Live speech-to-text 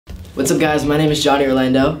What's up guys, my name is Johnny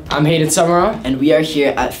Orlando. I'm Hayden Summerall. And we are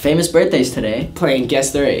here at Famous Birthdays today. Playing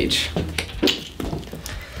Guess Their Age.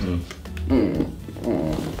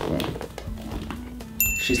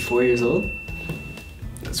 She's 4 years old?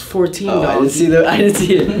 That's 14, Oh, dog. I didn't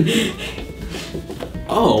see it.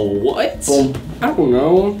 Oh, what? Boom. I don't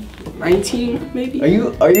know. 19, maybe? Are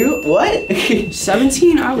you, what?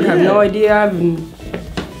 17? I would have Yeah. no idea.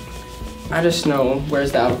 I just know,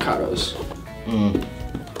 where's the avocados?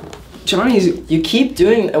 Johnny's You keep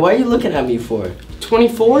doing, why are you looking at me for?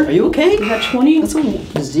 24? Are you okay? Is that 20? That's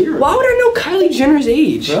a 0. Why would I know Kylie Jenner's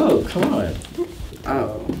age? Bro, come on.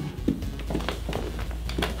 Oh.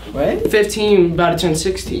 Right? 15, about to turn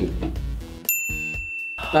 16.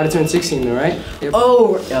 About to turn 16 though, right? Yep.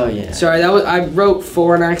 Oh yeah. Sorry, I wrote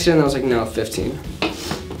 4 on accident and I was like, no, 15.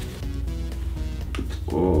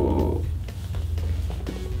 Oh.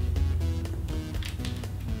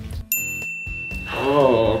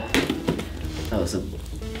 Oh. That was a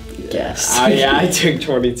guess. Yeah, I took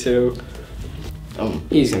 22. Oh.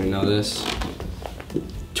 He's gonna know this.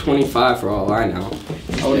 25 for all I know.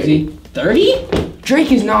 How old is he? 30?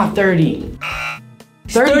 Drake is not 30.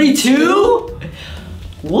 32?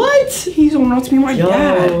 What? He's old enough to be my Yo.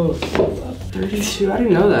 dad. 32, I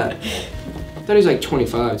didn't know that. I thought he was like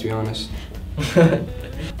 25 to be honest.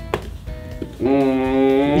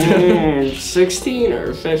 16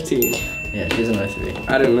 or 15? Yeah, she's an 03.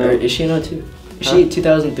 I don't know. Or is she an 02? Is she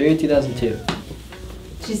 2003 or 2002?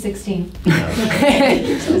 She's 16.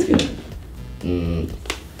 Okay. Sounds good.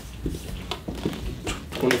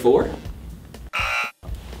 24?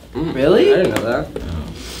 Really? I didn't know that.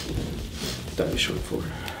 Thought he was short for.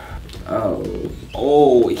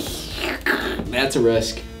 Oh, that's a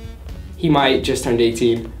risk. He might just turned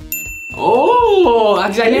 18. Oh, I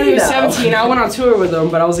knew he was 17. I went on tour with him,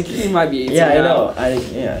 but I was like, he might be 18 Yeah, I now. know. I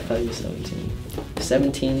thought he was 17.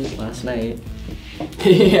 17 last night.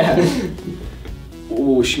 Yeah.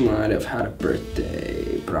 Oh, she might have had a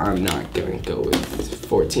birthday, but I'm not gonna go with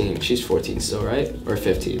 14. She's 14 still, right? Or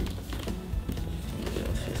 15?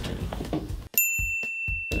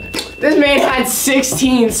 This man had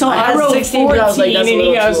 16, so I wrote 16, 14, but I was like, that's a and he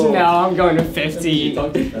little goes, too old. no, I'm going to 15.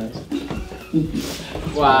 Talk too fast.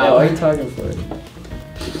 Wow. Yeah, what are you talking for?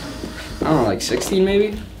 I don't know, like 16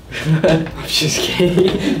 maybe? I'm just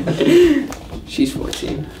kidding. She's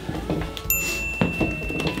 14.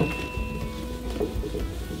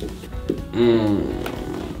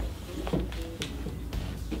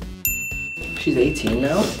 She's 18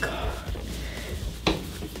 now? God.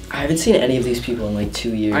 I haven't seen any of these people in like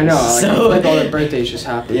 2 years. I know, like, so like all their birthdays just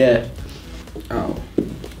happened. Yeah. Oh,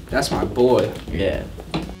 that's my boy. Yeah.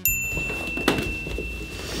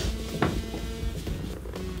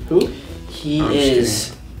 Who? He I'm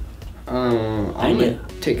is. I'm I gonna know.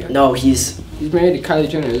 take it. No, he's He's married to Kylie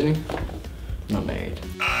Jenner, isn't he? not married.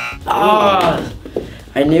 Ah!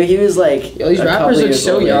 I knew he was like. Yo, these a rappers couple look years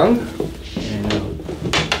so older. young. Yeah, I know.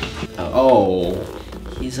 Oh.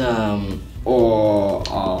 He's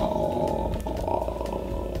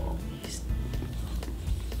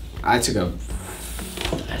I took a.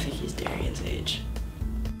 I think he's Darian's age.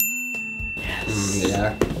 Yes.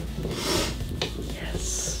 Yeah.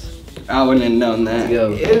 Yes. I wouldn't have known that.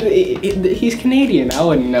 Go. He's Canadian. I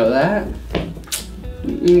wouldn't know that.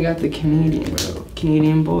 You got the Canadian, bro.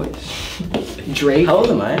 Canadian boys. Drake. How old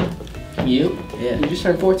am I? You? Yeah. You just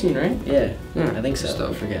turned 14, right? Yeah. Yeah. I think so.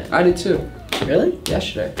 Stuff. I forget. I did too. Really?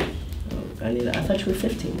 Yesterday. Oh, I thought you were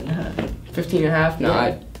 15 and a half. 15 and a half? No,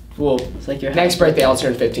 Yeah. well, It's like your next birthday I'll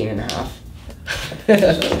turn 15 and a half.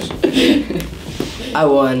 I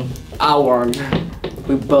won. I won.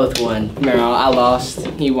 We both won. No, I lost.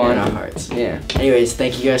 He won. In our hearts. Yeah. Anyways,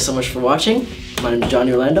 thank you guys so much for watching. My name is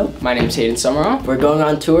Johnny Orlando. My name's Hayden Summerall. We're going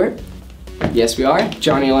on tour. Yes, we are.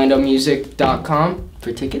 JohnnyOrlandoMusic.com.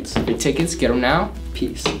 For tickets. For tickets, get them now.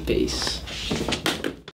 Peace. Peace.